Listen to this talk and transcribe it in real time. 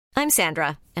I'm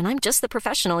Sandra, and I'm just the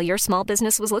professional your small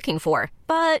business was looking for.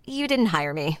 But you didn't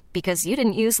hire me because you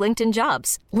didn't use LinkedIn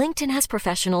Jobs. LinkedIn has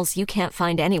professionals you can't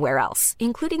find anywhere else,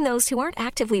 including those who aren't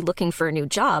actively looking for a new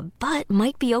job, but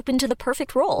might be open to the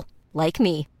perfect role, like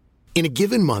me. In a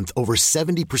given month, over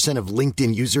 70% of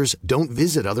LinkedIn users don't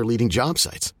visit other leading job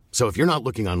sites. So if you're not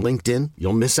looking on LinkedIn,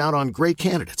 you'll miss out on great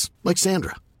candidates like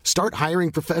Sandra. Start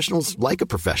hiring professionals like a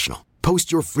professional.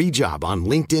 Post your free job on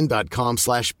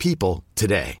linkedin.com/people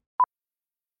today.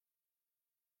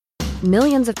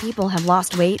 Millions of people have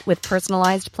lost weight with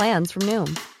personalized plans from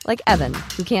Noom. Like Evan,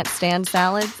 who can't stand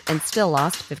salads and still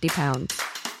lost 50 pounds.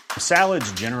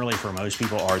 Salads generally for most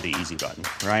people are the easy button,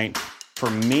 right? For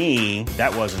me,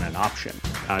 that wasn't an option.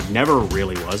 I never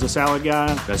really was a salad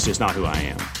guy. That's just not who I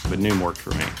am. But Noom worked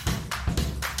for me.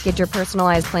 Get your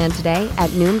personalized plan today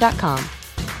at Noom.com.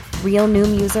 Real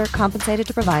Noom user compensated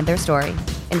to provide their story.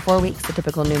 In 4 weeks, the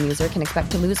typical Noom user can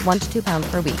expect to lose 1 to 2 pounds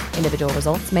per week. Individual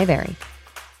results may vary.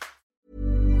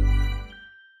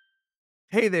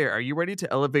 Hey there, are you ready to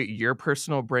elevate your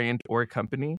personal brand or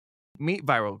company? Meet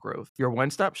Viral Growth, your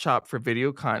one-stop shop for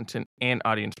video content and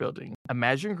audience building.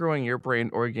 Imagine growing your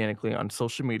brand organically on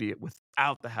social media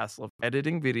without the hassle of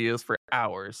editing videos for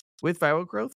hours. With Viral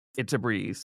Growth, it's a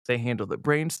breeze. They handle the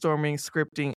brainstorming,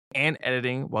 scripting, and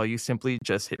editing while you simply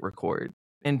just hit record.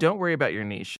 And don't worry about your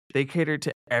niche. They cater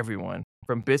to everyone,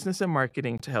 from business and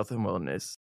marketing to health and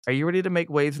wellness. Are you ready to make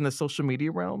waves in the social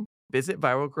media realm? Visit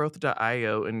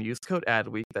viralgrowth.io and use code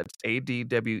ADWEEK, that's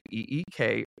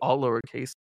ADWEEK, all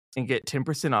lowercase, and get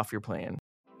 10% off your plan.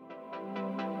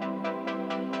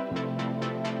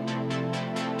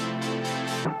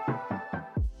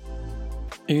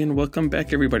 And welcome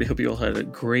back, everybody. Hope you all had a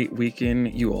great weekend.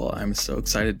 I'm so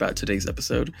excited about today's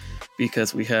episode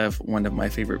because we have one of my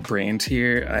favorite brands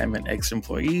here. I am an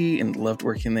ex-employee and loved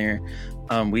working there.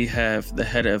 We have the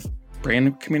head of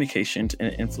brand communications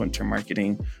and influencer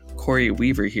marketing, Corey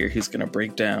Weaver, here, who's going to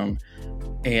break down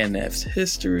ANF's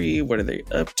history, what are they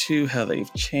up to, how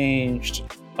they've changed,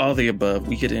 all the above.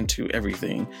 We get into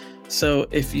everything. So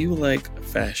if you like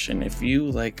fashion, if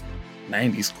you like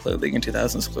 90s clothing and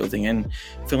 2000s clothing and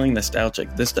feeling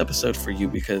nostalgic, this episode for you,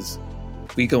 because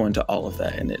we go into all of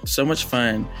that and it's so much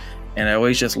fun. And I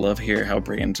always just love hear how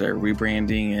brands are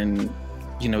rebranding and,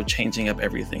 changing up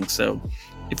everything. So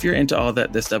if you're into all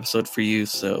that, this episode for you.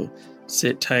 So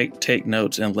sit tight, take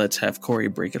notes, and let's have Corey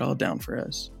break it all down for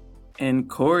us. And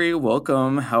Corey,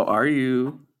 welcome. How are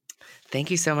you?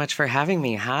 Thank you so much for having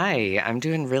me. Hi, I'm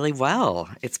doing really well.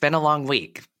 It's been a long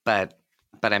week, but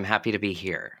I'm happy to be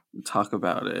here. Talk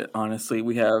about it. Honestly,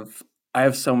 I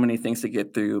have so many things to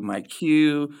get through. My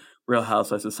queue, Real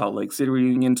Housewives of Salt Lake City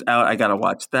reunions out. I gotta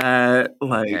watch that.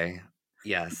 Okay.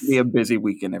 Yes. Be a busy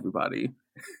weekend, everybody.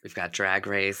 We've got Drag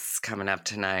Race coming up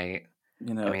tonight.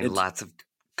 Lots of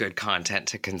good content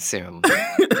to consume.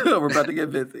 We're about to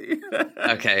get busy.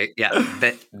 Okay. Yeah.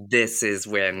 This is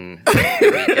when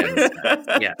the weekend starts.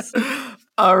 Yes.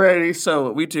 Alrighty. So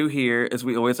what we do here is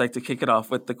we always like to kick it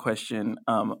off with the question,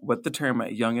 what the term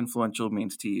young influential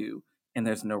means to you. And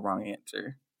there's no wrong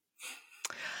answer.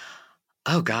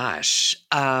 Oh, gosh.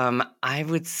 I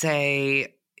would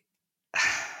say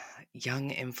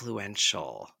young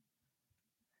influential.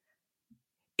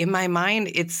 In my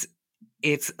mind, it's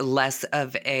less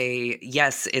of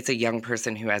yes, it's a young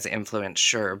person who has influence,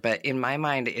 sure. But in my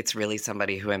mind, it's really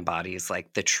somebody who embodies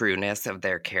like the trueness of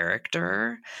their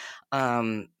character.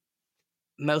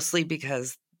 Mostly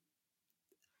because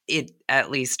at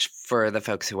least for the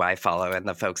folks who I follow and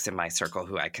the folks in my circle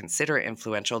who I consider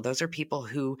influential, those are people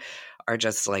who are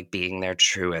just like being their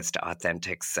truest,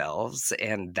 authentic selves.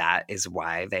 And that is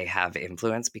why they have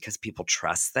influence, because people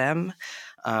trust them.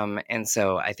 And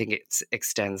so I think it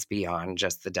extends beyond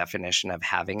just the definition of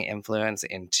having influence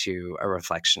into a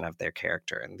reflection of their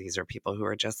character. And these are people who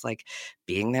are just like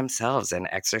being themselves and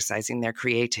exercising their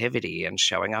creativity and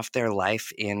showing off their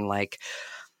life in like,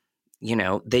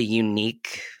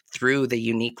 through the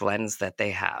unique lens that they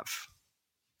have.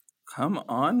 Come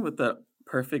on with the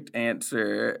perfect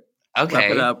answer. Okay.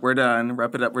 Wrap it up. We're done.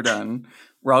 Wrap it up. We're done.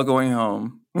 We're all going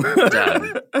home.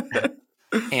 Done.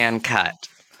 And cut.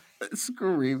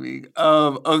 Screaming.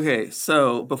 Okay,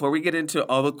 so before we get into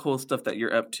all the cool stuff that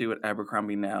you're up to at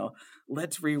Abercrombie now,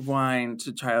 let's rewind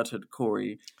to childhood,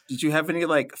 Corey. Did you have any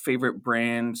like favorite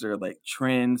brands or like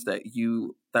trends that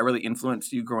really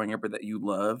influenced you growing up or that you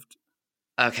loved?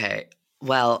 Okay.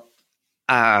 Well,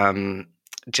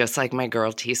 just like my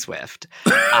girl T Swift,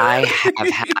 I have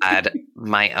had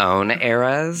my own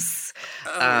eras.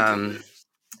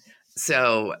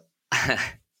 So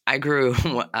I grew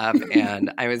up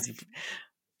and I was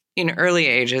In early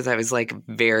ages, I was like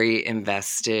very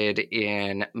invested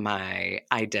in my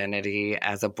identity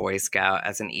as a Boy Scout,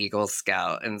 as an Eagle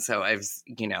Scout. And so I was,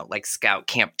 like Scout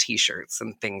camp t-shirts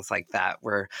and things like that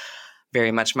were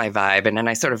very much my vibe. And then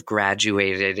I sort of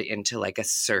graduated into like a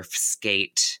surf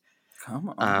skate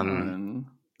Come on.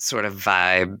 sort of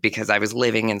vibe because I was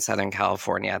living in Southern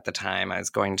California at the time. I was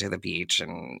going to the beach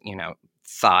and,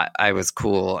 thought I was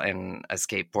cool and a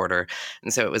skateboarder.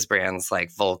 And so it was brands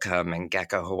like Volcom and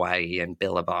Gecko Hawaii and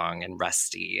Billabong and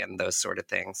Rusty and those sort of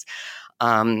things.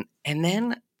 And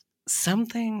then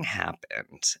something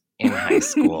happened in high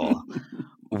school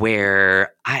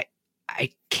where I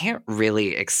can't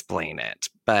really explain it,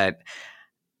 but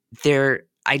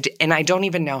I don't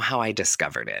even know how I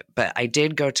discovered it, but I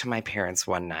did go to my parents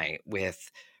one night with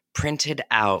printed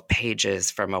out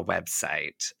pages from a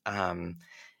website,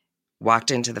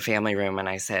 walked into the family room and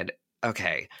I said,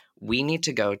 okay, we need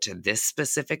to go to this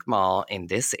specific mall in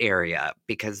this area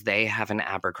because they have an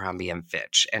Abercrombie and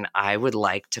Fitch. And I would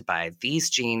like to buy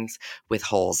these jeans with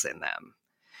holes in them.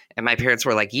 And my parents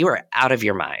were like, you are out of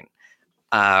your mind.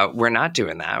 We're not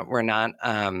doing that. We're not,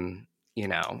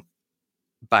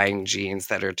 buying jeans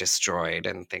that are destroyed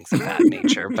and things of that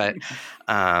nature. But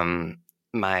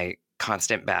my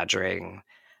constant badgering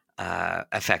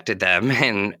affected them,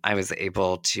 and I was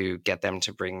able to get them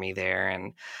to bring me there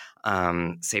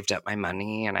and saved up my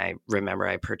money. And I remember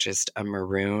I purchased a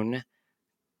maroon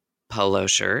polo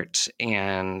shirt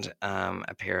and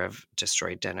a pair of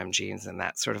destroyed denim jeans, and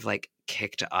that sort of like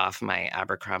kicked off my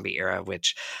Abercrombie era,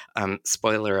 which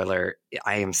spoiler alert,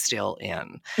 I am still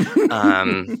in.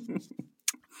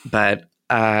 But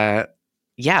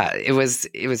yeah, it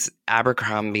was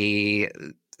Abercrombie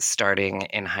starting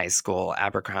in high school,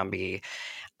 Abercrombie,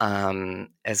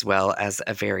 as well as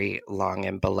a very long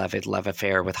and beloved love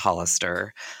affair with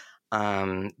Hollister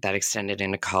that extended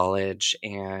into college.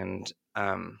 And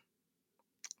I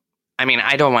mean,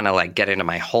 I don't want to like get into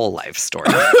my whole life story,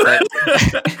 but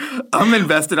I'm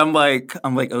invested. I'm like,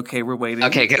 okay, we're waiting.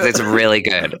 Okay, because it's really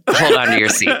good. Hold on to your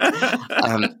seat.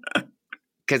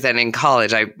 Because then in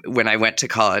college, when I went to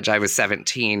college, I was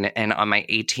 17, and on my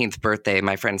 18th birthday,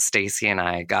 my friend Stacy and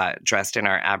I got dressed in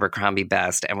our Abercrombie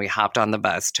best, and we hopped on the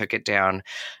bus, took it down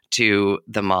to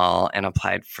the mall, and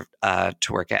applied for,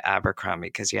 to work at Abercrombie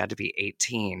because you had to be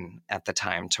 18 at the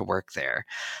time to work there.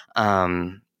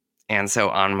 And so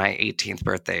on my 18th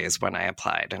birthday is when I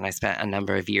applied, and I spent a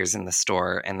number of years in the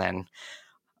store, and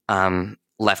then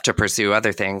left to pursue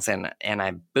other things, and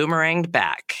I boomeranged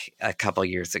back a couple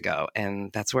years ago,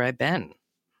 and that's where I've been.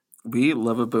 We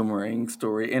love a boomerang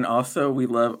story, and also we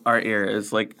love our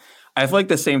eras. Like I feel like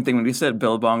the same thing when you said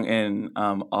Billabong and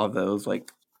all those,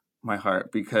 like my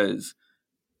heart, because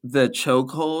the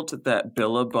chokehold that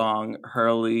Billabong,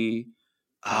 Hurley,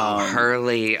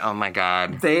 Hurley, oh my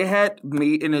God, they had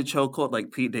me in a chokehold.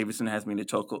 Like Pete Davidson has me in a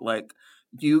chokehold. Like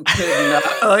you could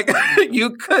not, like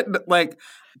you couldn't, like.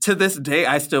 To this day,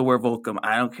 I still wear Volcom.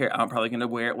 I don't care. I'm probably going to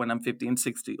wear it when I'm 50 and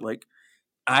 60. Like,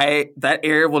 that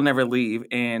era will never leave.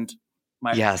 And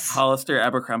my Hollister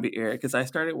Abercrombie era, because I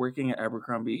started working at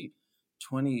Abercrombie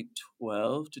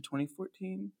 2012 to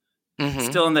 2014. Mm-hmm.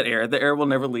 Still in that era. The era will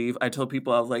never leave. I told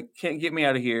people, I was like, can't get me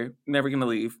out of here. Never going to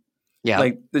leave. Yeah.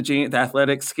 Like, the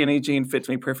athletic skinny jean fits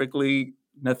me perfectly.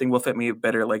 Nothing will fit me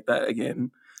better like that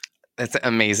again. That's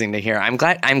amazing to hear. I'm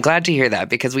glad to hear that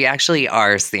because we actually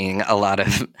are seeing a lot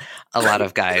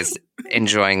of guys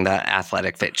enjoying the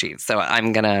athletic fit jeans. So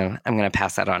I'm gonna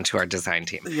pass that on to our design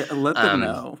team. Yeah, let them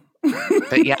know.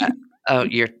 But yeah,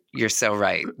 you're so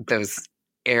right. Those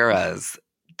eras,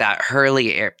 that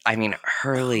Hurley,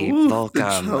 Hurley, Volcom,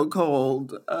 the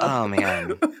chokehold. Oh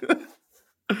man,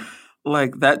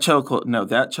 like that chokehold. No,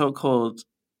 that chokehold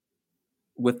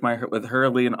with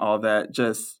Hurley and all that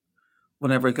just.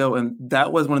 Whenever I go, and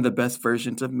that was one of the best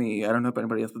versions of me. I don't know if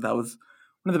anybody else, but that was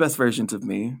one of the best versions of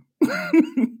me.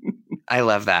 I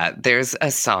love that. There's a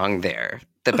song there,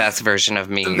 the best version of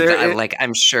me. That,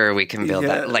 I'm sure we can build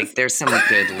that. Like, there's some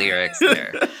good lyrics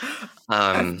there.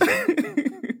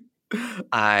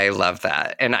 I love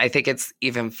that, and I think it's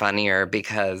even funnier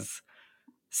because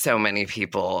so many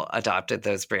people adopted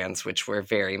those brands, which were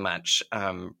very much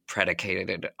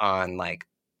predicated on like.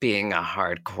 Being a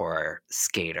hardcore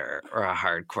skater or a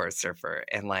hardcore surfer.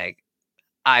 And like,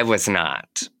 I was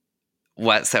not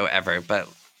whatsoever, but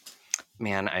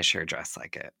man, I sure dress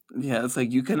like it. Yeah. It's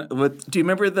like do you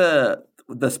remember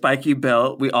the spiky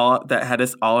belt that had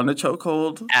us all in a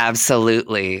chokehold?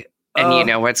 Absolutely. And you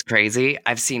know what's crazy?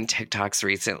 I've seen TikToks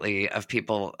recently of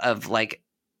people of like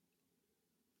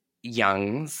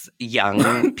young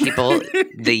people,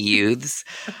 the youths,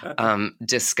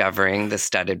 discovering the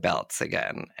studded belts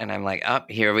again. And I'm like, oh,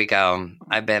 here we go.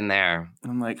 I've been there.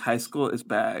 I'm like, high school is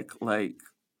back. Like,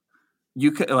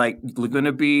 you could, like,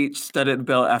 Laguna Beach, studded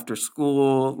belt after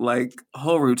school, like,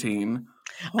 whole routine.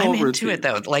 I'm into it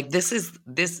though. Like this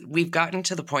we've gotten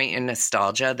to the point in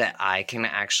nostalgia that I can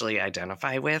actually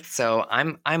identify with. So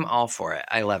I'm all for it.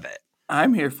 I love it.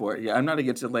 I'm here for it. Yeah, I'm not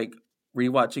against it. Like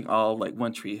rewatching all like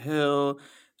One Tree Hill.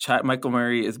 Chad Michael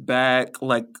Murray is back.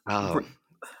 Like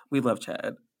we love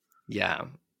Chad. Yeah.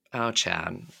 Oh,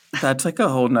 Chad. That's like a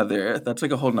whole nother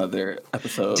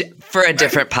episode. For a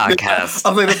different podcast. I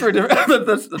was like, that's for a different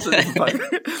that's a different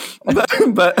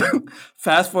podcast. But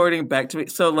fast forwarding back to me.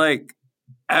 So like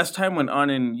as time went on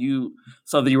and you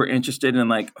saw that you were interested in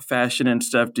like fashion and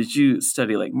stuff, did you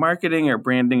study like marketing or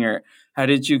branding, or how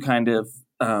did you kind of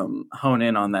hone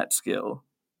in on that skill?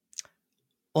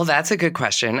 Well, that's a good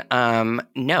question.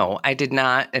 No, I did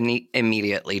not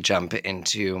immediately jump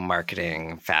into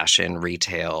marketing, fashion,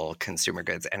 retail, consumer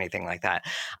goods, anything like that.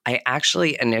 I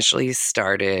actually initially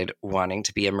started wanting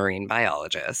to be a marine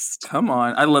biologist. Come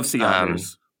on. I love sea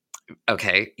otters.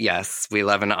 Okay, yes, we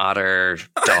love an otter,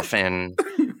 dolphin,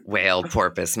 whale,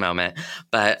 porpoise moment.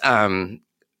 But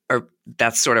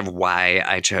that's sort of why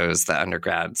I chose the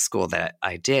undergrad school that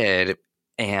I did.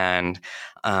 And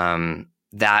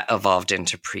that evolved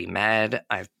into pre-med.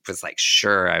 I was like,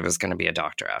 sure, I was going to be a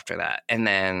doctor after that. And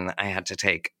then I had to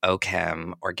take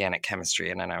OChem, organic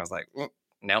chemistry. And then I was like,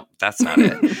 nope, that's not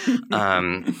it.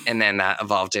 And then that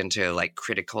evolved into like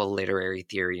critical literary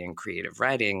theory and creative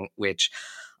writing, which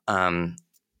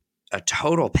a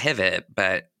total pivot,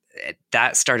 but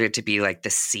that started to be like the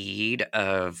seed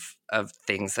of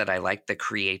things that I like, the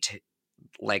creative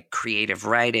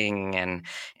writing and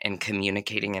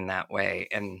communicating in that way.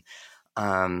 And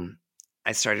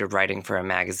I started writing for a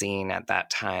magazine at that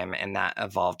time, and that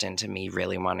evolved into me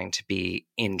really wanting to be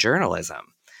in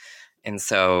journalism. And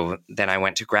so then I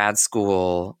went to grad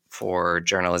school for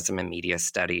journalism and media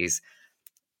studies.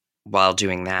 While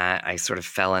doing that, I sort of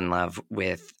fell in love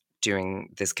with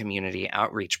doing this community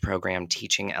outreach program,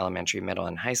 teaching elementary, middle,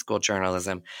 and high school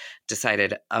journalism.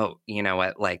 Decided, oh, you know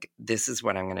what, like this is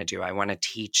what I'm going to do. I want to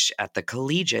teach at the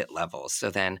collegiate level. So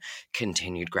then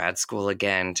continued grad school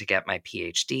again to get my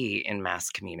PhD in mass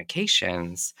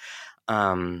communications.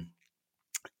 And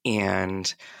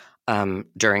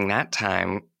during that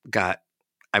time,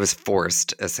 I was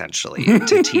forced essentially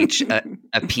to teach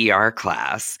a PR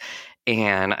class.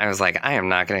 And I was like, I am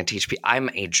not going to teach.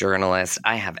 I'm a journalist.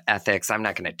 I have ethics. I'm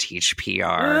not going to teach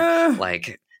PR.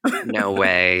 Like, no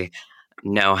way,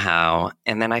 no how.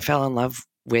 And then I fell in love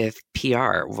with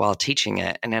PR while teaching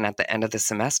it. And then at the end of the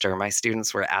semester, my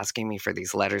students were asking me for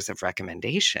these letters of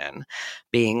recommendation,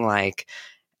 being like,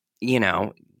 you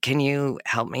know, can you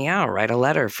help me out? Write a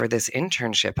letter for this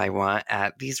internship I want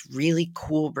at these really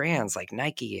cool brands like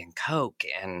Nike and Coke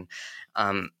and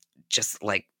just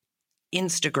like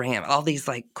Instagram, all these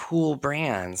like cool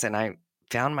brands. And I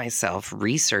found myself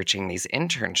researching these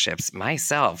internships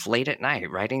myself late at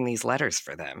night, writing these letters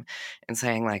for them and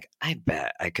saying like, I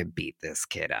bet I could beat this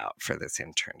kid out for this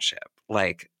internship.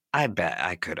 Like, I bet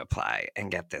I could apply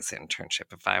and get this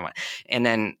internship if I want. And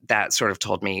then that sort of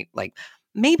told me like,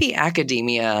 maybe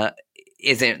academia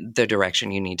isn't the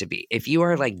direction you need to be. If you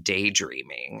are like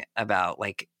daydreaming about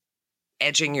like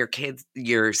edging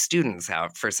your students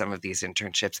out for some of these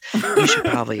internships, you should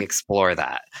probably explore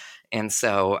that. And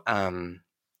so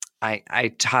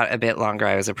I taught a bit longer.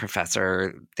 I was a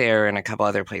professor there and a couple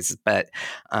other places, but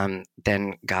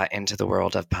then got into the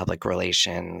world of public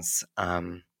relations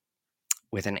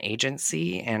with an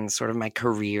agency, and sort of my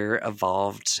career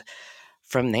evolved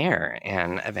from there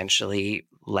and eventually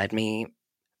led me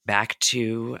back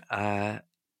to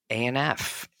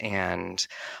A&F and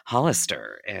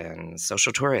Hollister and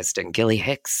Social Tourist and Gilly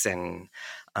Hicks and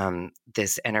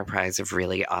this enterprise of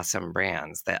really awesome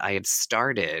brands that I had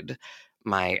started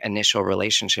my initial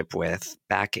relationship with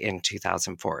back in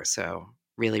 2004. So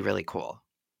really, really cool.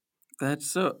 That's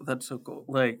so cool.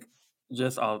 Like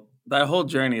just that whole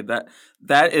journey,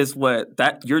 that is what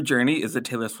your journey is a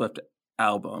Taylor Swift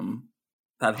album.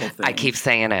 That whole thing. I keep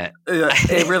saying it.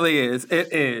 It really is.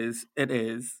 It is.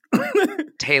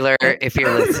 Taylor, if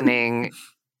you're listening,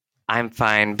 I'm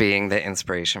fine being the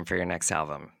inspiration for your next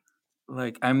album.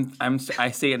 Like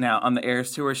I see it now on the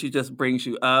Eras Tour. She just brings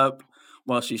you up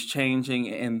while she's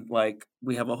changing, and like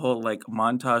we have a whole like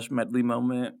montage medley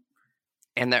moment.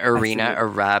 And the arena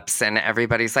erupts, and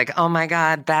everybody's like, "Oh my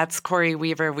God, that's Corey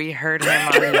Weaver. We heard him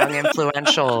on Young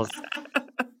Influentials."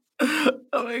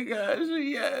 Oh my gosh,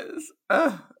 yes.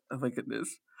 Oh my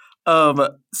goodness.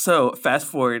 So fast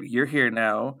forward, you're here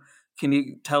now. Can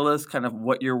you tell us kind of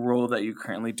what your role that you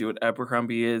currently do at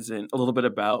Abercrombie is, and a little bit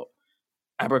about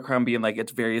Abercrombie and like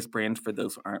its various brands for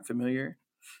those who aren't familiar?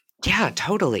 Yeah,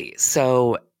 totally.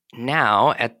 So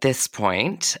now at this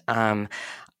point,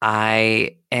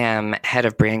 I am head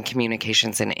of brand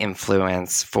communications and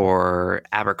influence for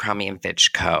Abercrombie and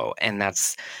Fitch Co. And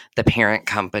that's the parent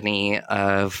company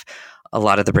of a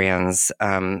lot of the brands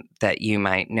that you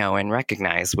might know and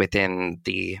recognize within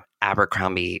the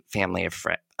Abercrombie family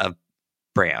of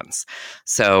brands.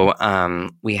 So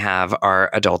we have our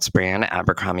adults brand,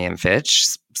 Abercrombie and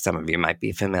Fitch. Some of you might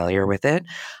be familiar with it.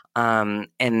 And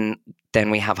then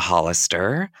we have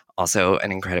Hollister, also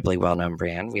an incredibly well-known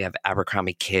brand. We have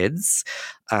Abercrombie Kids,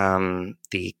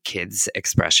 the kids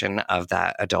expression of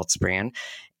that adults brand.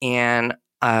 And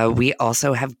we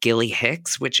also have Gilly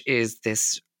Hicks, which is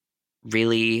this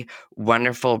really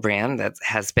wonderful brand that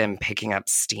has been picking up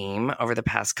steam over the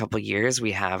past couple of years.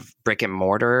 We have brick and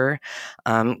mortar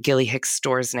Gilly Hicks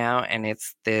stores now, and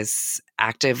it's this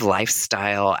active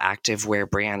lifestyle, active wear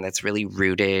brand that's really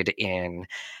rooted in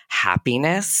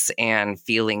happiness and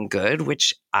feeling good,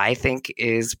 which I think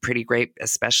is pretty great,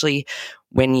 especially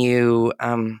when you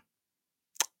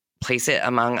place it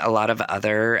among a lot of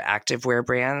other activewear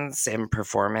brands and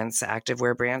performance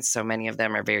activewear brands. So many of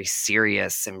them are very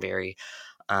serious and very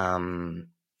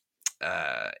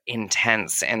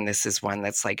intense. And this is one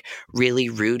that's like really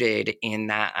rooted in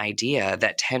that idea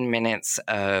that 10 minutes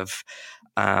of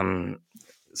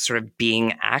sort of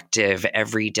being active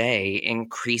every day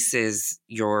increases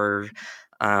your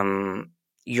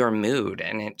mood,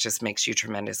 and it just makes you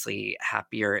tremendously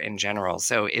happier in general.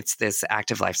 So it's this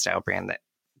active lifestyle brand that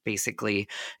basically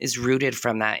is rooted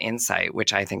from that insight,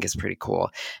 which I think is pretty cool.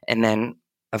 And then,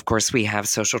 of course, we have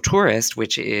Social Tourist,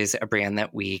 which is a brand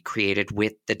that we created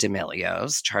with the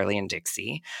D'Amelios, Charlie and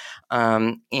Dixie.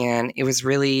 And it was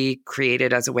really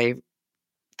created as a way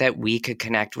that we could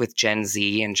connect with Gen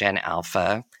Z and Gen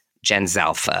Zalpha,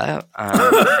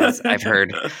 as I've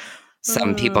heard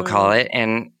some people call it,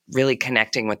 and really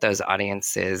connecting with those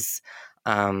audiences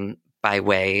by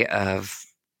way of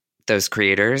those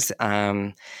creators.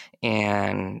 And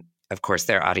of course,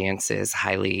 their audience is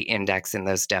highly indexed in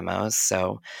those demos.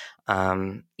 So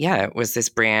it was this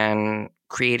brand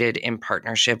created in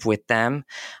partnership with them.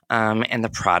 And the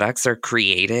products are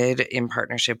created in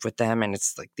partnership with them. And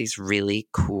it's like these really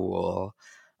cool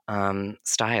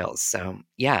styles. So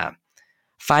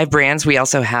 5 brands. We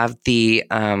also have the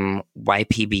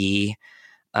YPB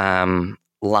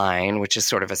line, which is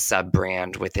sort of a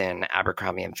sub-brand within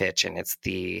Abercrombie and Fitch, and it's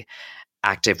the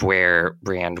activewear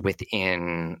brand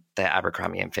within the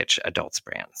Abercrombie and Fitch adults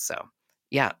brand. So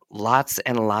lots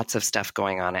and lots of stuff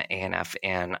going on at A&F,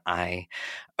 and I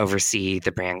oversee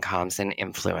the brand comms and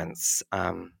influence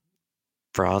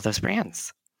for all those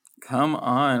brands. Come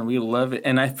on, we love it.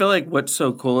 And I feel like what's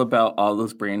so cool about all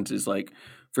those brands is like,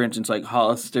 for instance, like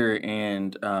Hollister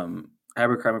and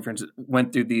Abercrombie, for instance,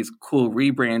 went through these cool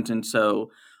rebrands. And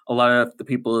so a lot of the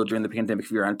people during the pandemic,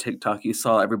 if you were on TikTok, you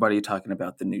saw everybody talking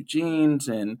about the new jeans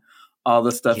and all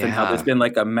the stuff and how there's been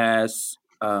like a mass,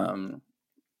 not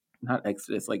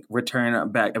exodus, like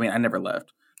return back. I mean, I never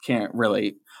left. Can't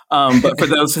relate. But for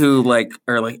those who like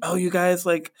are like, oh, you guys,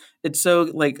 like, it's so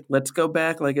like, let's go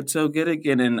back. Like, it's so good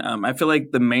again. And I feel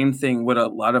like the main thing with a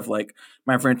lot of like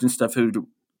my friends and stuff who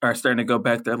are starting to go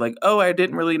back, they're like, oh, I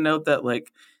didn't really know that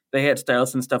like they had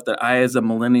styles and stuff that I as a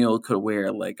millennial could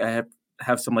wear. Like I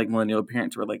have some like millennial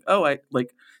parents who are like, oh, I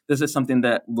like this is something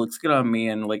that looks good on me,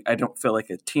 and like I don't feel like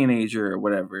a teenager or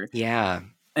whatever. Yeah.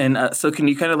 And so can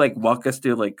you kind of like walk us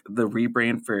through like the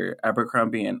rebrand for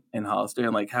Abercrombie and Hollister,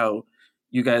 and like how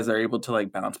you guys are able to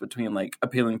like balance between like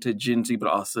appealing to Gen Z but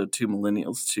also to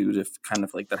millennials too, to kind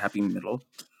of like that happy middle?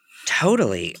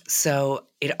 Totally. So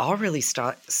it all really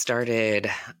started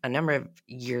a number of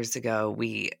years ago.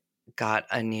 We got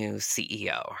a new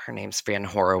CEO. Her name's Fran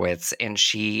Horowitz, and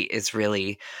she is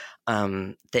really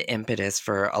the impetus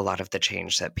for a lot of the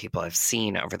change that people have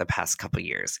seen over the past couple of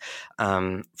years.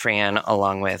 Fran,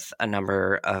 along with a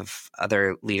number of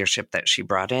other leadership that she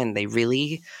brought in, they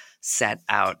really set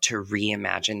out to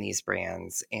reimagine these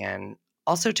brands and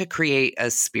also to create a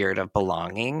spirit of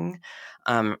belonging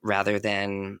rather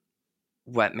than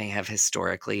what may have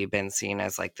historically been seen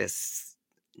as like this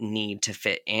need to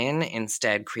fit in,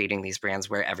 instead creating these brands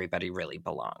where everybody really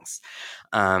belongs.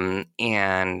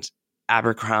 And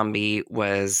Abercrombie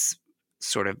was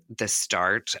sort of the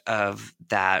start of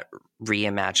that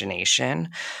reimagination.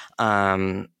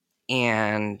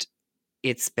 And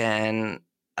it's been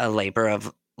a labor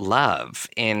of love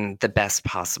in the best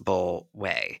possible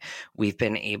way. We've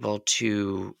been able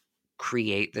to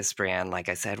create this brand, like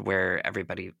I said, where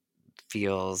everybody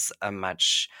feels a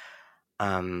much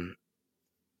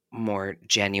more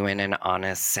genuine and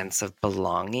honest sense of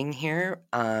belonging here.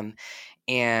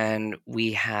 And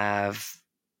we have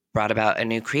brought about a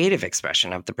new creative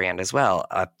expression of the brand as well.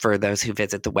 For those who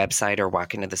visit the website or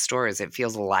walk into the stores, it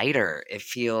feels lighter. It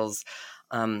feels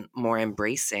more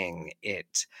embracing.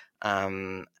 It,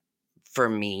 for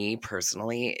me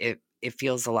personally, it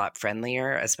feels a lot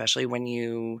friendlier, especially when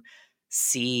you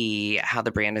see how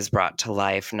the brand is brought to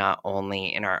life, not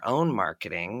only in our own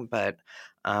marketing, but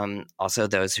also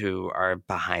those who are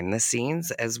behind the scenes,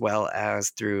 as well as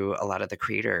through a lot of the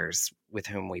creators with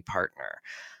whom we partner.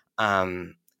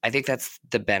 I think that's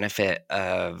the benefit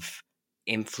of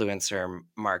influencer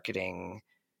marketing,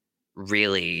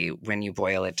 really, when you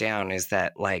boil it down, is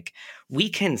that like we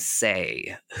can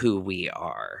say who we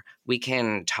are, we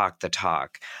can talk the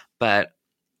talk, but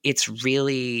it's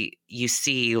really, you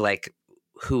see like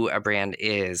who a brand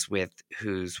is with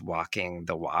who's walking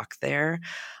the walk there.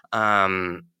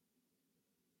 And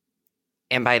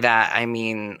by that, I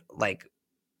mean, like,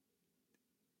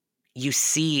 you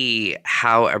see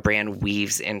how a brand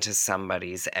weaves into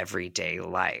somebody's everyday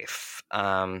life.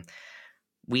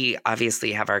 We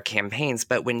obviously have our campaigns,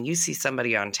 but when you see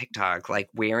somebody on TikTok like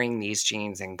wearing these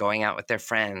jeans and going out with their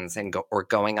friends and or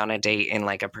going on a date in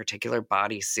like a particular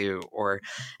bodysuit, or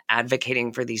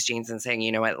advocating for these jeans and saying,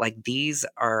 you know what, like these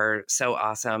are so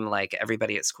awesome, like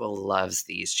everybody at school loves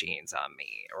these jeans on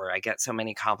me, or I get so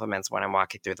many compliments when I'm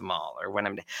walking through the mall, or when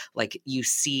I'm like, you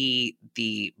see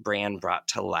the brand brought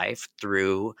to life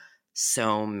through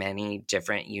so many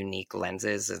different unique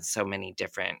lenses and so many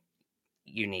different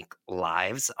unique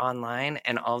lives online,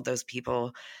 and all of those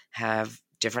people have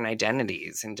different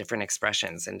identities and different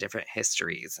expressions and different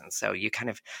histories, and so you kind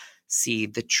of see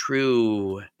the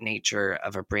true nature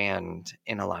of a brand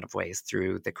in a lot of ways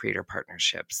through the creator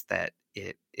partnerships that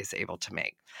it is able to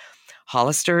make.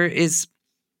 Hollister is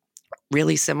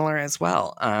really similar as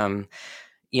well.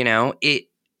 You know,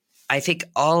 I think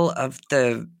all of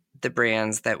the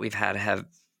brands that we've had have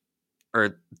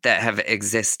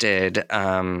existed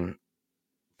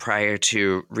prior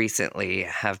to recently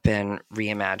have been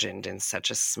reimagined in such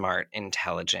a smart,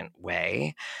 intelligent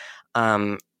way.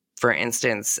 For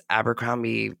instance,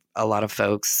 Abercrombie, a lot of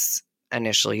folks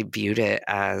initially viewed it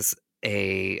as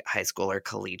a high school or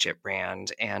collegiate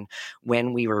brand. And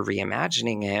when we were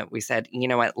reimagining it, we said, you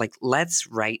know what, like, let's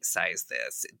right size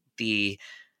this.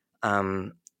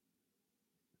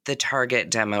 The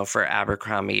target demo for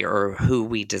Abercrombie, or who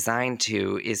we designed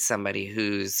to, is somebody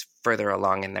who's further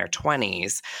along in their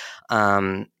 20s.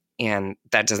 And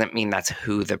that doesn't mean that's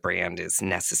who the brand is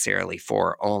necessarily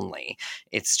for only.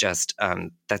 It's just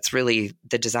that's really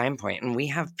the design point. And we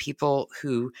have people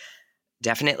who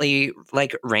definitely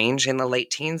like range in the late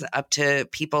teens up to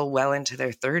people well into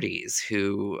their 30s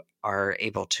who are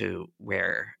able to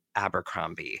wear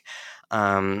Abercrombie.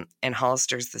 And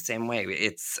Hollister's the same way.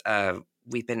 It's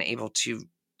we've been able to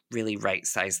really right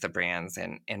size the brands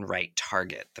and right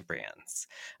target the brands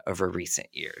over recent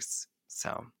years.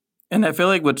 So, and I feel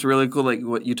like what's really cool, like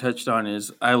what you touched on,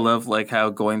 is I love like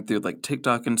how going through like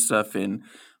TikTok and stuff, and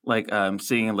like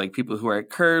seeing like people who are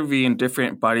curvy and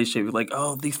different body shapes, like,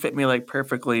 oh, these fit me like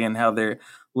perfectly, and how they're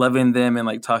loving them and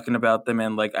like talking about them.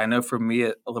 And like, I know for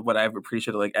me, what I've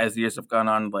appreciated, like as years have gone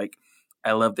on, like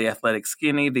I love the athletic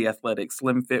skinny, the athletic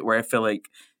slim fit, where I feel like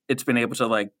it's been able to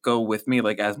like go with me,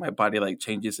 like as my body like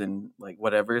changes and like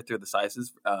whatever through the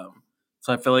sizes.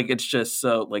 So I feel like it's just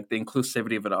so like the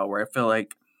inclusivity of it all, where I feel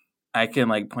like I can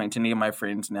like point to any of my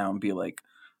friends now and be like,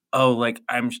 oh, like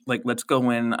I'm like, let's go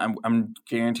in. I'm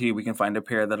guaranteed we can find a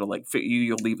pair that'll like fit you.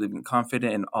 You'll leave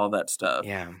confident and all that stuff.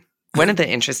 Yeah. One of the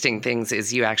interesting things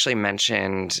is you actually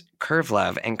mentioned Curve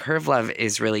Love, and Curve Love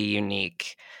is really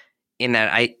unique in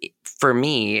that for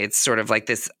me, it's sort of like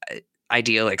this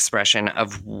ideal expression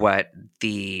of what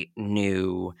the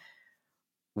new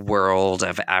world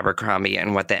of Abercrombie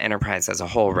and what the enterprise as a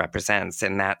whole represents.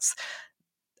 And that's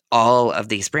all of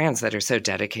these brands that are so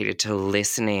dedicated to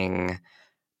listening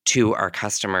to our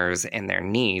customers and their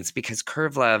needs, because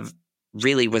Curve Love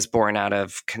really was born out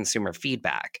of consumer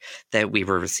feedback that we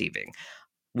were receiving.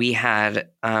 We had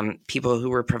people who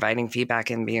were providing feedback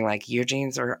and being like, your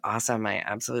jeans are awesome. I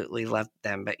absolutely love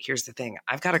them. But here's the thing.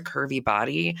 I've got a curvy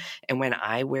body. And when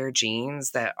I wear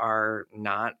jeans that are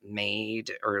not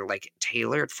made or like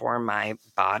tailored for my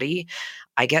body,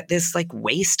 I get this like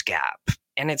waist gap.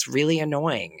 And it's really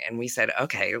annoying. And we said,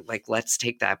 okay, like, let's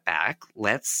take that back.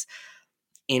 Let's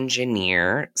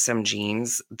engineer some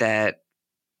jeans that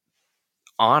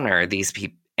honor these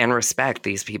people and respect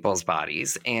these people's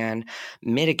bodies and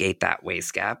mitigate that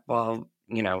waist gap while,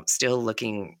 still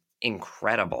looking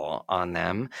incredible on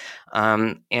them,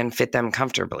 and fit them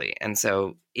comfortably. And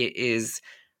so it is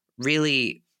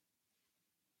really,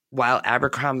 while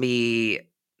Abercrombie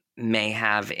may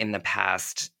have in the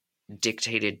past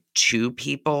dictated to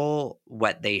people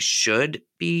what they should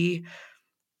be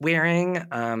wearing,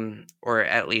 or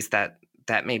at least that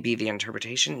may be the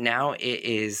interpretation. Now it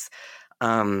is,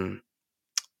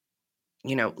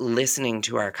 listening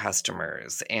to our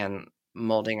customers and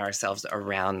molding ourselves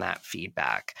around that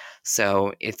feedback.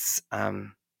 So it's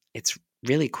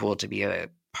really cool to be a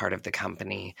part of the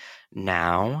company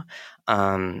now,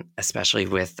 especially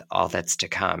with all that's to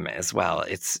come as well.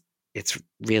 It's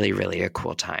really, really a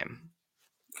cool time.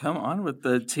 Come on with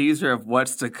the teaser of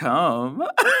what's to come.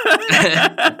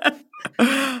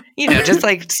 Just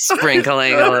like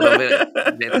sprinkling a little bit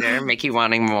there, make you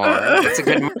wanting more. It's a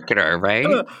good marketer,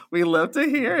 right? We love to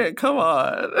hear it. Come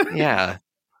on. Yeah.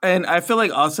 And I feel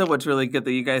like also what's really good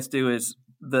that you guys do is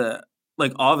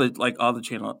all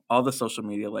the social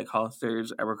media, like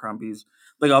Hollister's, Abercrombie's,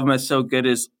 like all of them is so good.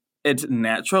 Is it's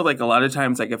natural. Like a lot of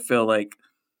times, like I feel like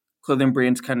clothing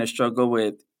brands kind of struggle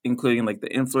with including like the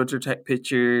influencer type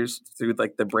pictures through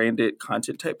like the branded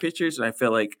content type pictures, and I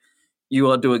feel like you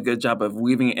all do a good job of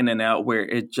weaving it in and out where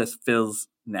it just feels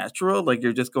natural. Like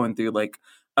you're just going through like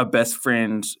a best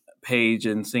friend's page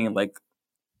and seeing like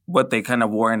what they kind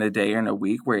of wore in a day or in a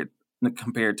week, where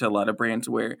compared to a lot of brands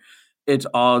where it's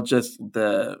all just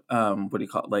the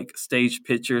like stage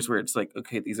pictures where it's like,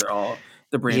 okay, these are all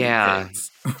the branded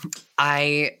things.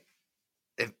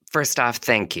 First off,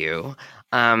 thank you.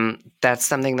 That's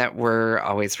something that we're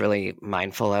always really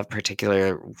mindful of,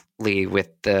 particularly with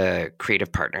the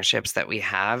creative partnerships that we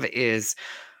have, is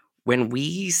when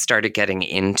we started getting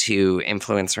into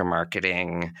influencer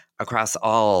marketing across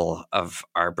all of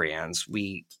our brands,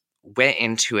 we went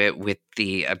into it with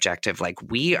the objective, like,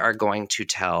 we are going to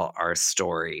tell our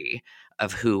story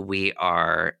of who we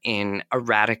are in a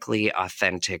radically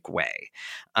authentic way,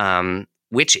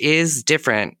 which is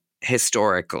different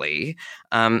historically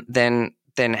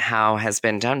than how has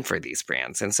been done for these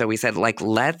brands. And so we said, like,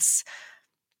 let's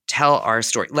tell our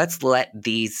story. Let's let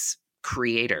these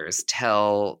creators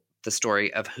tell the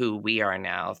story of who we are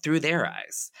now through their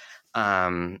eyes.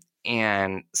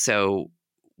 And so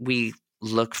we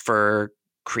look for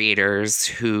creators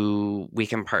who we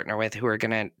can partner with who are going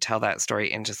to tell that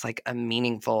story in just like a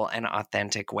meaningful and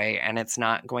authentic way. And it's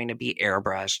not going to be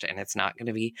airbrushed, and it's not going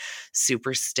to be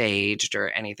super staged or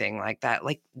anything like that.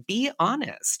 Like, be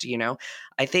honest,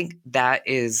 I think that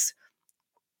is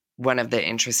one of the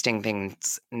interesting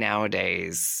things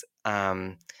nowadays,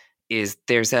 is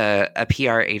there's a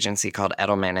PR agency called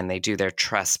Edelman, and they do their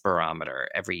trust barometer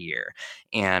every year.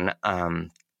 And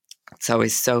it's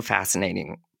always so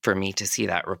fascinating for me to see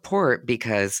that report,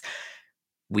 because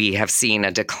we have seen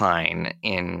a decline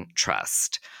in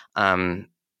trust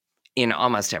in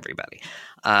almost everybody.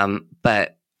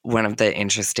 But one of the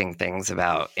interesting things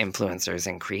about influencers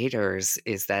and creators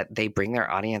is that they bring their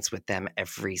audience with them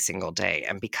every single day.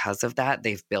 And because of that,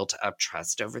 they've built up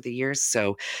trust over the years.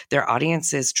 So their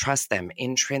audiences trust them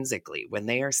intrinsically. When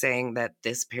they are saying that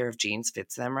this pair of jeans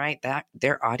fits them right, that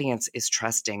their audience is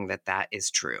trusting that that is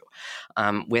true.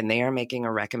 When they are making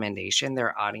a recommendation,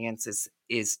 their audience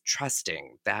is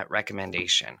trusting that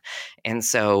recommendation. And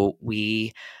so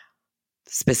we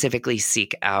specifically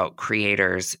seek out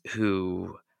creators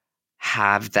who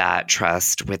have that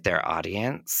trust with their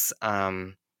audience,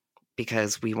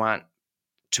 because we want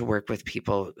to work with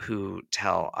people who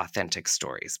tell authentic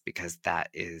stories, because that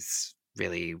is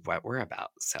really what we're about.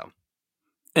 So,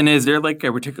 and is there like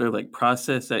a particular like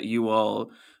process that you all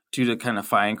do to kind of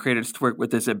find creators to work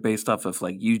with? Is it based off of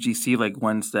like UGC, like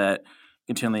ones that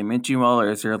continually mention you all, or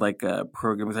is there like a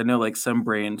program? Because I know like some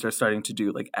brands are starting to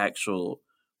do like actual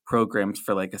programs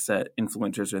for, like I said,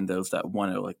 influencers and those that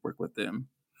want to like work with them.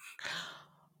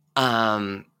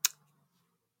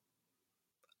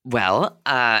 Well,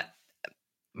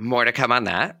 more to come on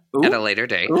that at a later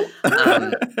date.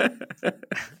 I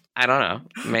don't know.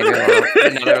 Maybe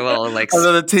another little like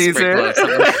another teaser.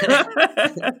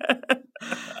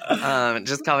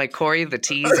 Just call me Corey the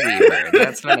Tease Weaver.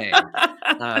 That's my name.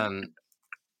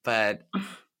 But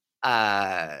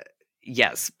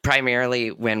yes, primarily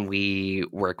when we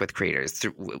work with creators,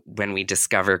 when we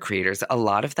discover creators, a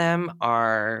lot of them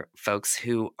are folks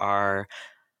who are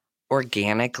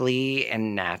organically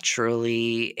and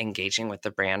naturally engaging with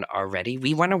the brand already.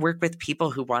 We want to work with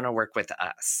people who want to work with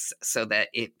us so that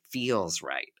it feels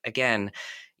right. Again,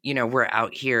 we're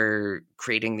out here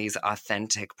creating these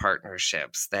authentic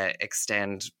partnerships that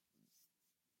extend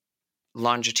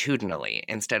longitudinally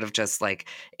instead of just like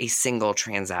a single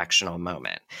transactional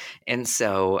moment. And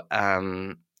so,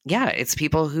 yeah, it's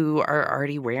people who are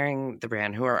already wearing the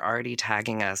brand, who are already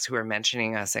tagging us, who are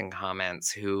mentioning us in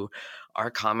comments, who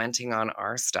are commenting on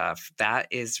our stuff. That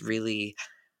is really,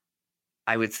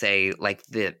 I would say, like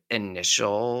the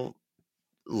initial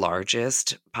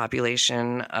largest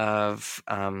population of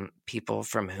people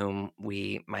from whom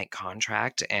we might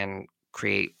contract and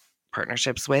create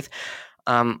partnerships with.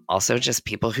 Also just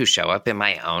people who show up in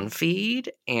my own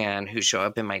feed and who show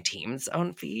up in my team's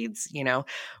own feeds. You know,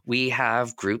 we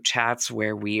have group chats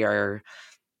where we are,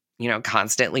 you know,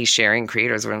 constantly sharing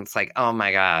creators when it's like, oh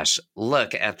my gosh,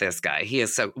 look at this guy. He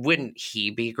is so, wouldn't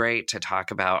he be great to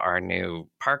talk about our new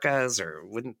parkas, or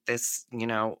wouldn't this, you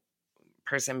know,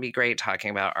 person be great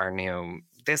talking about our new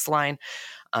this line?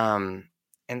 And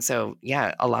so,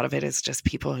 yeah, a lot of it is just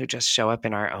people who just show up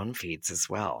in our own feeds as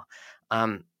well.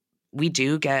 We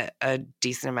do get a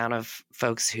decent amount of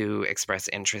folks who express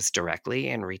interest directly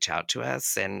and reach out to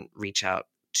us and reach out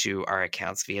to our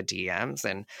accounts via DMs.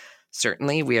 And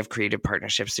certainly we have created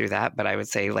partnerships through that. But I would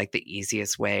say like the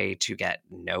easiest way to get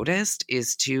noticed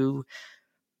is to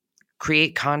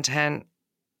create content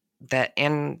that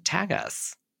and tag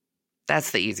us.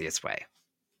 That's the easiest way.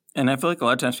 And I feel like a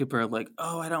lot of times people are like,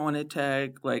 oh, I don't want to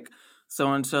tag like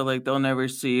so-and-so, like they'll never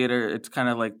see it. Or it's kind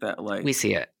of like that, like we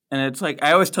see it. And it's like,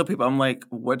 I always tell people, I'm like,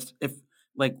 what's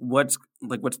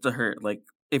the hurt? Like,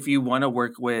 if you want to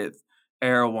work with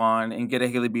Erewhon and get a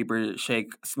Hailey Bieber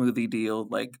shake smoothie deal,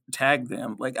 like, tag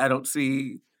them. Like, I don't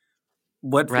see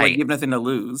what's right. Like, you have nothing to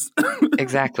lose.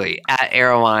 Exactly. At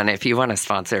Erewhon, if you want to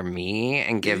sponsor me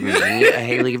and give me a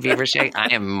Hailey Bieber shake,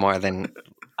 I am more than,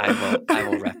 I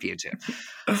will rep you too.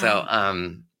 So,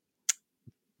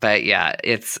 but yeah,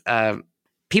 it's,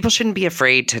 people shouldn't be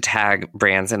afraid to tag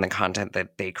brands in the content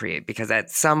that they create, because at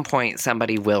some point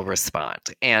somebody will respond.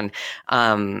 And,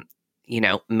 you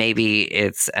know, maybe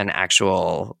it's an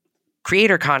actual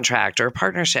creator contract or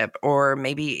partnership, or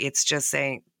maybe it's just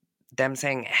them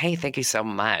saying, hey, thank you so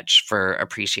much for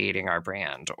appreciating our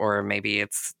brand. Or maybe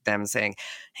it's them saying,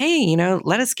 hey, you know,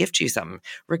 let us gift you something.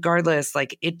 Regardless,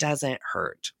 like, it doesn't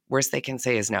hurt. Worst they can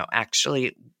say is no.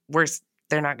 Actually, worse,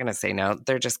 they're not going to say no.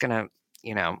 They're just going to,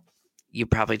 you know, you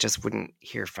probably just wouldn't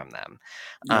hear from them.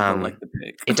 Like the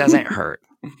pig. It doesn't hurt.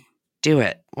 Do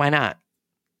it. Why not?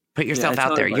 Put yourself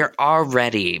out there. You're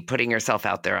already putting yourself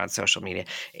out there on social media.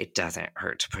 It doesn't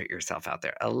hurt to put yourself out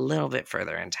there a little bit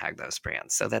further and tag those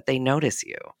brands so that they notice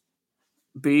you.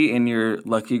 Be in your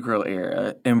lucky girl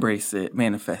era. Embrace it.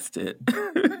 Manifest it.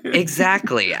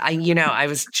 Exactly. I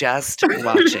was just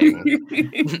watching.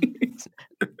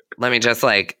 Let me just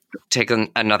like take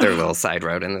another little side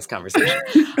road in this conversation.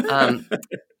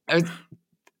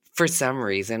 For some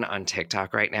reason on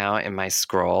TikTok right now in my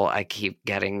scroll, I keep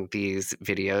getting these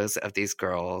videos of these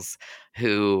girls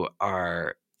who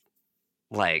are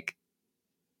like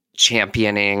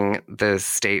championing the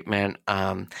statement,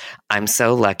 I'm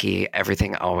so lucky,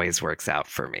 everything always works out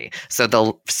for me.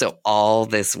 So all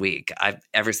this week,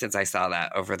 ever since I saw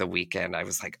that over the weekend, I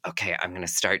was like, okay, I'm going to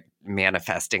start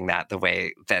manifesting that the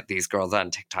way that these girls on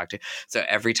TikTok do. So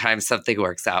every time something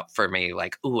works out for me,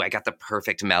 like, ooh, I got the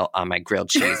perfect melt on my grilled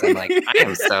cheese, I'm like, I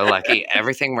am so lucky,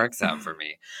 everything works out for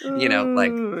me. You know,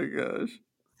 like, oh my gosh.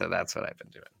 So that's what I've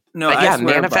been doing. No, but yeah,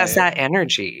 manifest that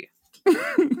energy.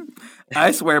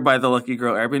 I swear by the lucky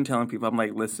girl. I've been telling people, I'm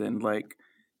like, listen, like,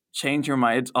 change your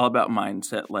mind. It's all about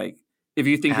mindset. Like, if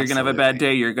you think you're going to have a bad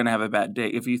day, you're going to have a bad day.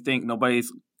 If you think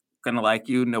nobody's going to like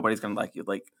you, nobody's going to like you.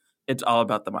 Like, it's all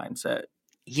about the mindset.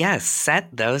 Yes,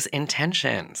 set those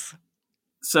intentions.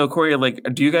 So, Corey, like,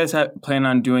 do you guys plan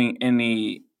on doing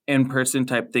any in-person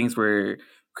type things where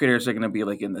creators are going to be,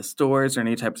 like, in the stores or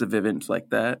any types of events like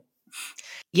that?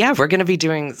 Yeah, we're going to be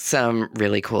doing some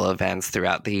really cool events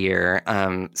throughout the year.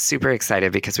 Super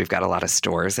excited because we've got a lot of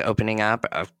stores opening up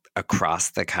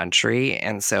across the country.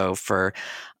 And so for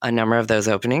a number of those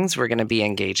openings, we're going to be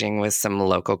engaging with some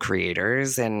local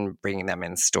creators and bringing them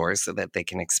in stores so that they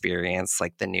can experience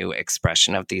like the new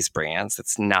expression of these brands.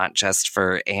 It's not just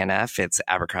for A&F, it's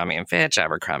Abercrombie & Fitch,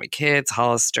 Abercrombie Kids,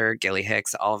 Hollister, Gilly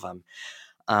Hicks, all of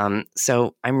them.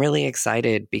 So I'm really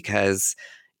excited because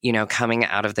coming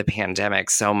out of the pandemic,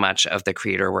 so much of the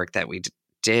creator work that we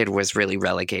did was really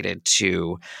relegated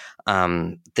to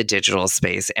the digital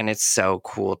space. And it's so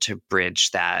cool to bridge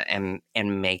that and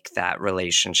make that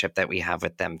relationship that we have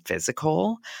with them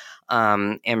physical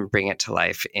and bring it to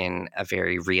life in a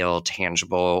very real,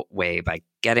 tangible way by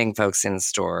getting folks in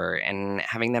store and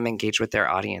having them engage with their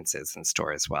audiences in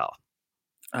store as well.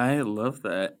 I love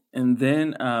that. And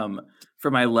then for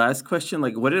my last question,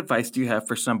 like, what advice do you have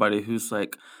for somebody who's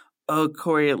like, Oh,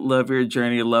 Corey, love your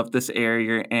journey, love this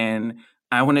area, and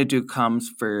I want to do comms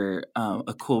for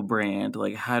a cool brand.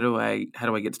 Like, how do I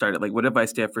get started? Like, what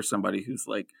advice do you have for somebody who's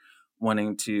like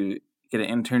wanting to get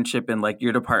an internship in like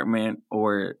your department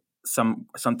or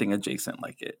something adjacent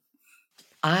like it?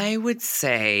 I would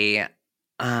say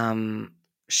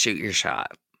shoot your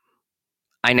shot.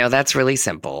 I know that's really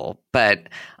simple, but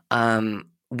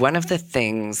one of the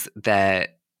things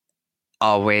that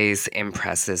always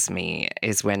impresses me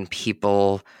is when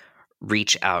people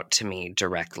reach out to me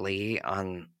directly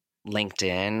on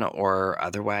LinkedIn or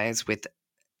otherwise with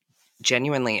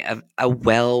genuinely a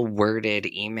well-worded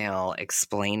email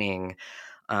explaining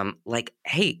like,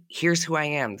 hey, here's who I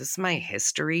am. This is my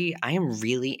history. I am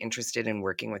really interested in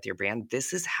working with your brand.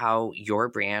 This is how your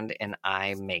brand and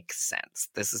I make sense.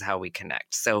 This is how we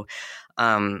connect. So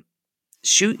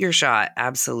shoot your shot.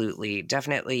 Absolutely.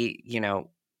 Definitely,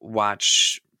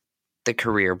 watch the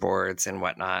career boards and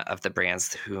whatnot of the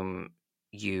brands whom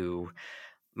you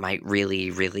might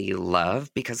really, really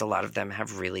love, because a lot of them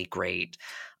have really great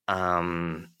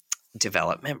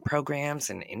development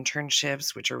programs and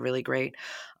internships, which are really great.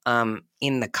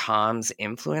 In the comms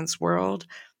influence world,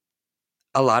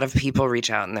 a lot of people reach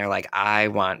out and they're like, I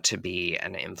want to be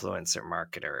an influencer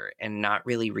marketer, and not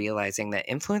really realizing that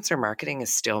influencer marketing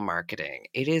is still marketing.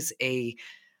 It is a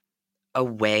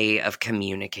way of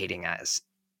communicating as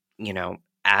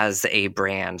a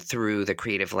brand through the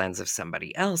creative lens of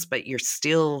somebody else, but you're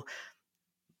still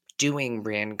doing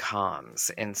brand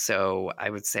comms. And so I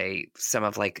would say some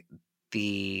of like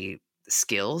the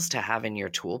skills to have in your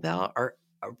tool belt are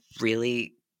a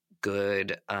really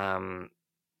good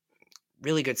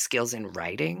skills in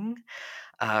writing.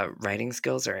 Writing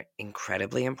skills are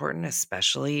incredibly important,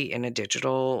 especially in a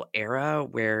digital era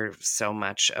where so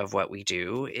much of what we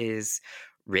do is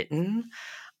written.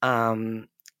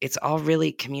 It's all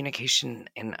really communication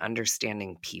and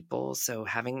understanding people. So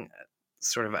having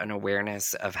sort of an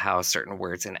awareness of how certain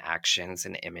words and actions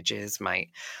and images might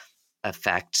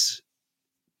affect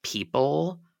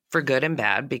people for good and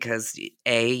bad, because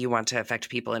A, you want to affect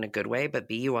people in a good way, but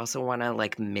B, you also want to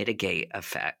like mitigate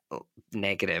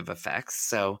negative effects.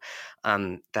 So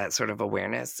that sort of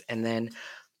awareness. And then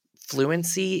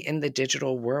fluency in the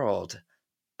digital world.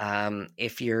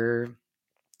 If you're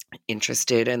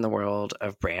interested in the world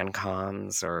of brand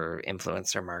comms or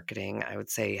influencer marketing, I would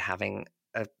say having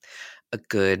a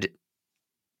good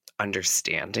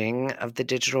understanding of the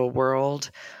digital world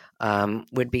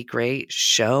would be great.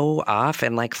 Show off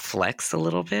and like flex a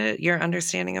little bit your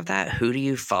understanding of that. Who do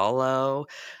you follow?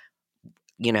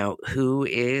 Who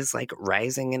is like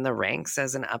rising in the ranks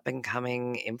as an up and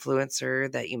coming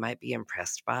influencer that you might be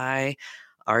impressed by?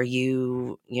 Are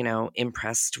you,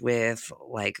 impressed with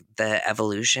like the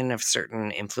evolution of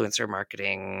certain influencer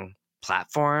marketing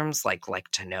platforms like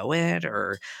To Know It,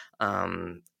 or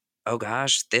oh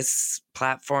gosh, this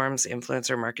platform's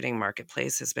influencer marketing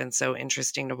marketplace has been so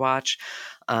interesting to watch.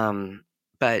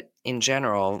 But in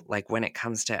general, like when it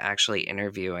comes to actually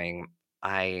interviewing,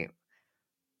 I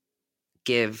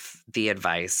give the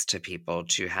advice to people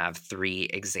to have 3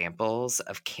 examples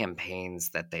of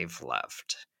campaigns that they've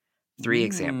loved. 3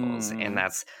 examples, and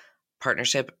that's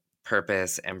partnership,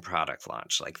 purpose, and product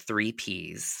launch, like 3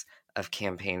 Ps of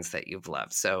campaigns that you've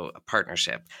loved. So a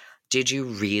partnership. Did you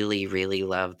really, really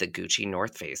love the Gucci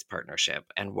North Face partnership,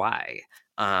 and why?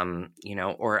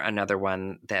 Or another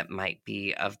one that might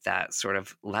be of that sort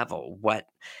of level. What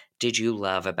did you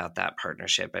love about that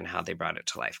partnership and how they brought it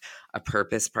to life? A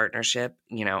purpose partnership,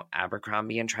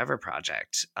 Abercrombie and Trevor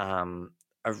project,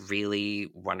 a really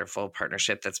wonderful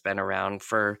partnership that's been around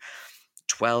for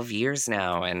 12 years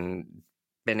now and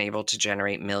been able to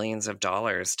generate millions of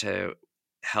dollars to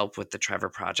help with the Trevor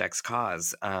Project's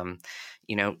cause.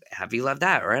 Have you loved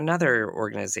that? Or another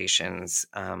organization's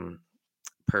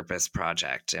purpose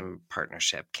project and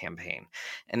partnership campaign?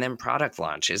 And then product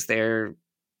launch. Is there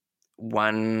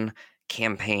one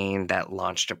campaign that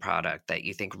launched a product that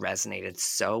you think resonated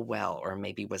so well, or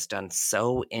maybe was done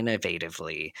so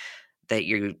innovatively that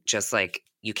you just like,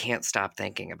 you can't stop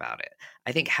thinking about it?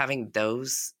 I think having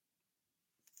those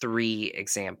 3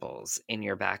 examples in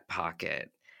your back pocket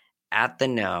at the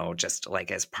know, just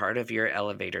like as part of your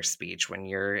elevator speech when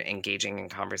you're engaging in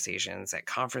conversations at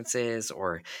conferences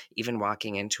or even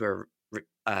walking into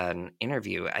an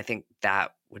interview, I think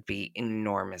that would be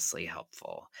enormously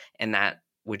helpful. And that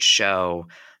would show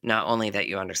not only that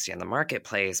you understand the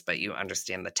marketplace, but you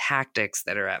understand the tactics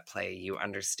that are at play. You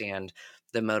understand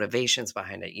the motivations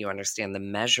behind it. You understand the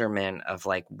measurement of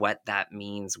like what that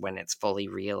means when it's fully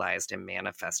realized and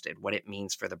manifested, what it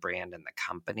means for the brand and the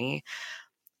company.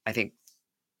 I think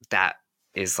that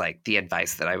is like the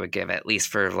advice that I would give, at least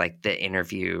for like the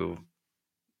interview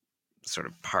sort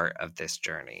of part of this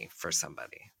journey for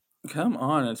somebody. Come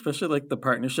on, especially like the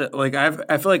partnership. Like I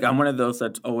feel like I'm one of those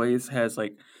that always has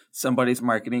like somebody's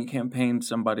marketing campaign,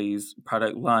 somebody's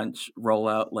product launch,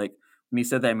 rollout. Like when you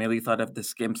said that, I immediately thought of the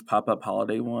Skims pop-up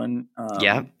holiday one.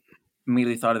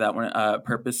 Immediately thought of that one.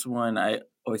 Purpose one. I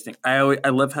always think I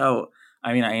love how,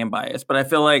 I mean, I am biased, but I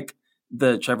feel like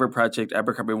the Trevor Project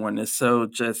Abercrombie one is so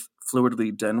just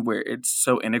fluidly done, where it's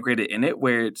so integrated in it,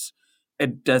 where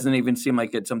it doesn't even seem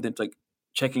like it's something like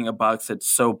checking a box that's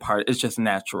so part. It's just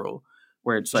natural,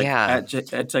 where it's like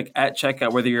it's like at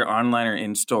checkout, whether you're online or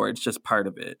in store, it's just part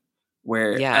of it.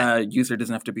 Where a user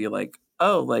doesn't have to be like,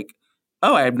 oh,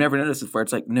 I've never noticed this before.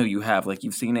 It's like, no, you have. Like,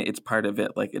 you've seen it. It's part of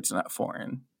it. Like, it's not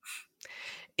foreign.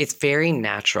 It's very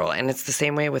natural. And it's the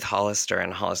same way with Hollister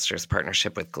and Hollister's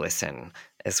partnership with Glisten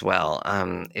as well.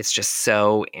 It's just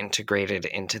so integrated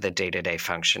into the day-to-day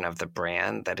function of the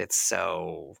brand that it's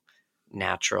so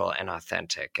natural and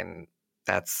authentic. And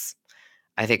that's,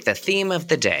 I think, the theme of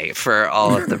the day for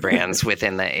all of the brands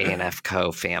within the A&F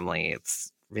Co. family.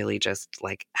 It's really just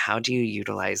like, how do you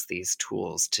utilize these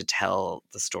tools to tell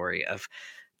the story of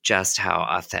just how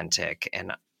authentic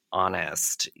and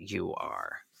honest you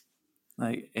are?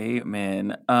 Like,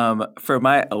 amen. For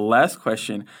my last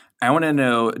question, I want to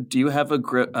know, do you have a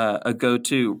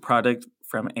go-to product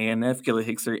from A&F, Gilly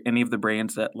Hicks, or any of the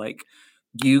brands that like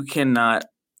you cannot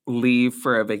leave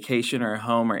for a vacation or a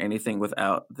home or anything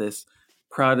without this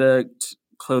product,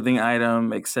 clothing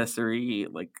item, accessory?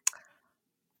 Like,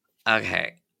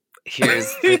 okay,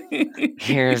 here's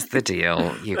the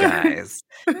deal, you guys.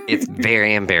 It's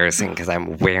very embarrassing because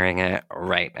I'm wearing it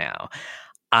right now.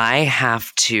 I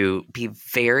have to be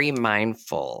very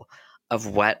mindful of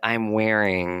what I'm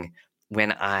wearing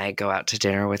when I go out to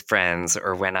dinner with friends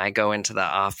or when I go into the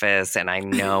office and I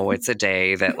know it's a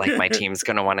day that like my team's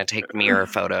going to want to take mirror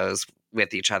photos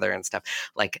with each other and stuff.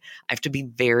 Like, I have to be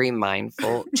very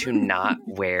mindful to not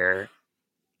wear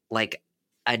like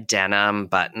a denim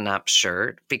button-up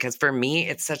shirt, because for me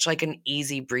it's such like an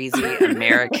easy breezy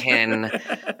American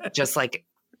just like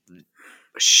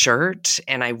shirt,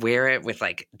 and I wear it with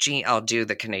like I'll do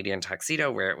the Canadian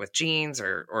tuxedo, wear it with jeans,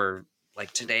 or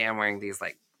like today I'm wearing these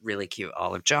like really cute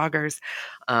olive joggers.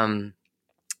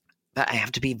 But I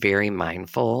have to be very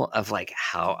mindful of like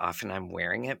how often I'm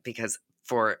wearing it, because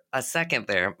for a second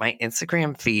there, my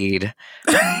Instagram feed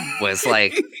was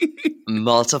like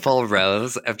multiple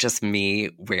rows of just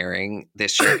me wearing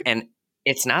this shirt, and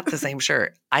it's not the same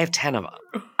shirt. I have 10 of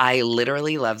them. I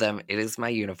literally love them. It is my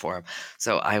uniform.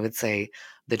 So I would say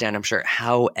the denim shirt.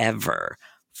 However,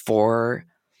 for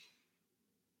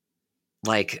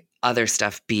like other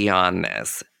stuff beyond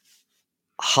this,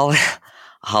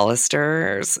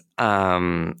 Hollister's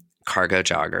cargo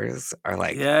joggers are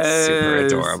like super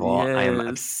adorable. Yes. I am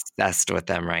obsessed with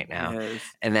them right now. Yes.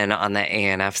 And then on the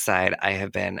A&F side, I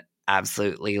have been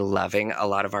absolutely loving a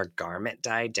lot of our garment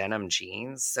dye denim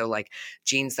jeans. So like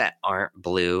jeans that aren't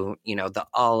blue, you know, the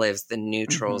olives, the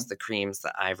neutrals, the creams,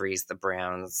 the ivories, the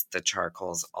browns, the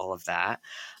charcoals, all of that.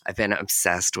 I've been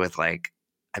obsessed with like,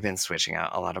 I've been switching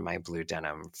out a lot of my blue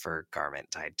denim for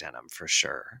garment dyed denim for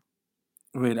sure.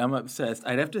 Wait, I'm obsessed.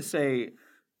 I'd have to say,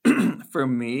 for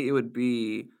me, it would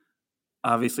be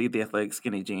obviously the athletic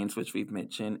skinny jeans, which we've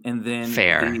mentioned, and then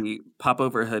the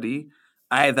pop-over hoodie.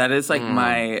 That is like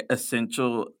my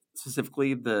essential,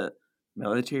 specifically the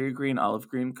military green, olive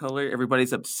green color.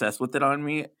 Everybody's obsessed with it on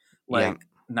me. Like,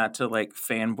 not to like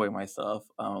fanboy myself,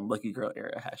 lucky girl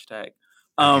era hashtag.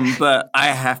 But I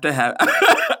have to have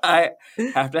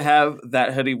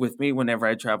that hoodie with me whenever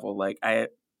I travel. Like, I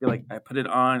feel like I put it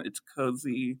on, it's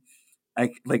cozy.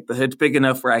 Like the hood's big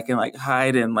enough where I can like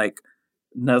hide and like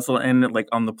nuzzle in it, like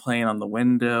on the plane, on the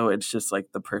window. It's just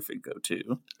like the perfect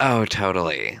go-to. Oh,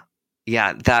 totally.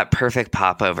 Yeah, that perfect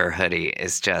popover hoodie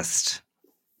is just,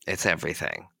 it's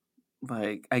everything.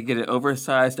 Like, I get it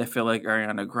oversized. I feel like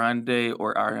Ariana Grande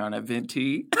or Ariana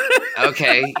Venti.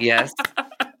 Okay, yes.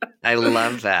 I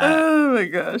love that. Oh my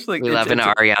gosh. Like, we love an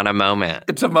Ariana moment.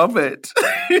 It's a moment.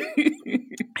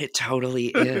 It totally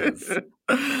is.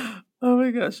 Oh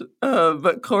my gosh.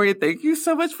 But Corey, thank you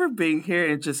so much for being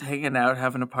here and just hanging out,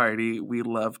 having a party. We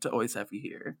love to always have you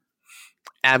here.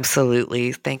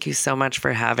 Absolutely. Thank you so much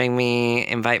for having me.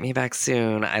 Invite me back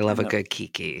soon. I love a good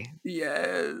Kiki.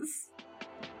 Yes.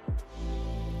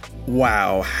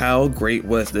 Wow, how great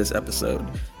was this episode?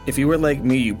 If you were like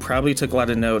me, you probably took a lot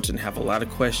of notes and have a lot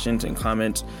of questions and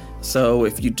comments. So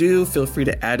if you do, feel free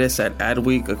to add us at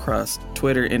Adweek across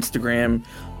Twitter, Instagram,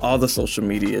 all the social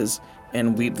medias.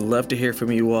 And we'd love to hear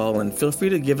from you all, and feel free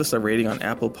to give us a rating on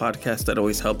Apple Podcasts. That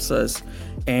always helps us.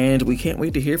 And we can't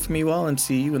wait to hear from you all and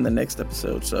see you in the next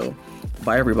episode. So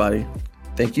bye, everybody.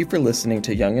 Thank you for listening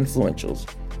to Young Influentials,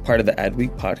 part of the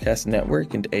Adweek Podcast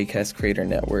Network and Acast Creator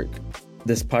Network.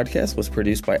 This podcast was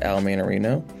produced by Al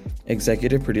Manarino,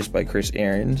 executive produced by Chris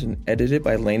Ahrens, and edited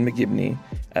by Lane McGibney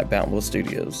at Bountiful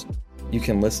Studios. You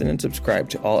can listen and subscribe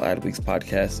to all Adweek's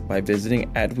podcasts by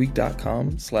visiting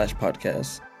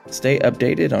adweek.com/podcasts. Stay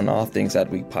updated on all things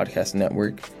Adweek Podcast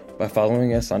Network by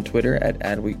following us on Twitter at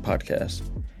Adweek Podcast.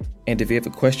 And if you have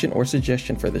a question or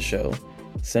suggestion for the show,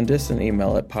 send us an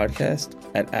email at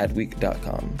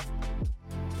podcast@adweek.com.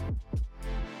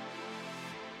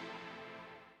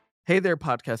 Hey there,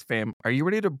 podcast fam. Are you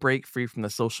ready to break free from the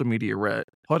social media rut?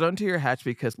 Hold on to your hatch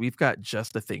because we've got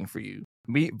just the thing for you.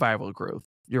 Meet Viral Growth,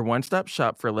 your one-stop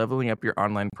shop for leveling up your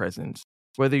online presence.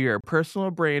 Whether you're a personal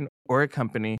brand or a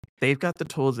company, they've got the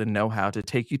tools and know-how to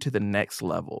take you to the next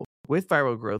level. With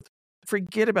Viral Growth,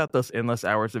 forget about those endless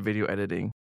hours of video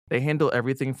editing. They handle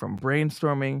everything from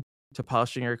brainstorming to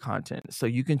polishing your content so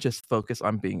you can just focus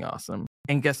on being awesome.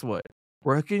 And guess what?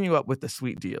 We're hooking you up with a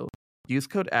sweet deal. Use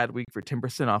code ADWEEK for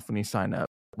 10% off when you sign up.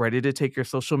 Ready to take your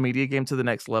social media game to the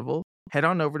next level? Head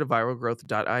on over to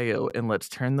viralgrowth.io and let's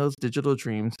turn those digital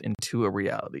dreams into a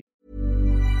reality.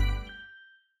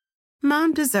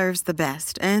 Mom deserves the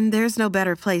best, and there's no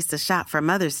better place to shop for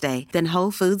Mother's Day than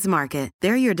Whole Foods Market.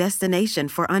 They're your destination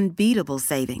for unbeatable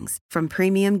savings, from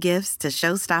premium gifts to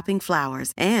show-stopping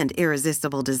flowers and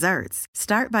irresistible desserts.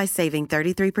 Start by saving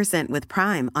 33% with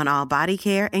Prime on all body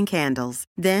care and candles.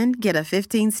 Then get a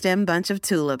 15-stem bunch of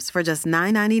tulips for just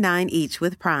 $9.99 each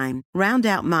with Prime. Round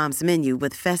out Mom's menu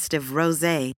with festive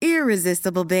rosé,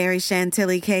 irresistible berry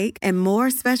chantilly cake, and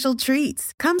more special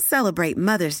treats. Come celebrate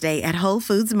Mother's Day at Whole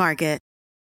Foods Market.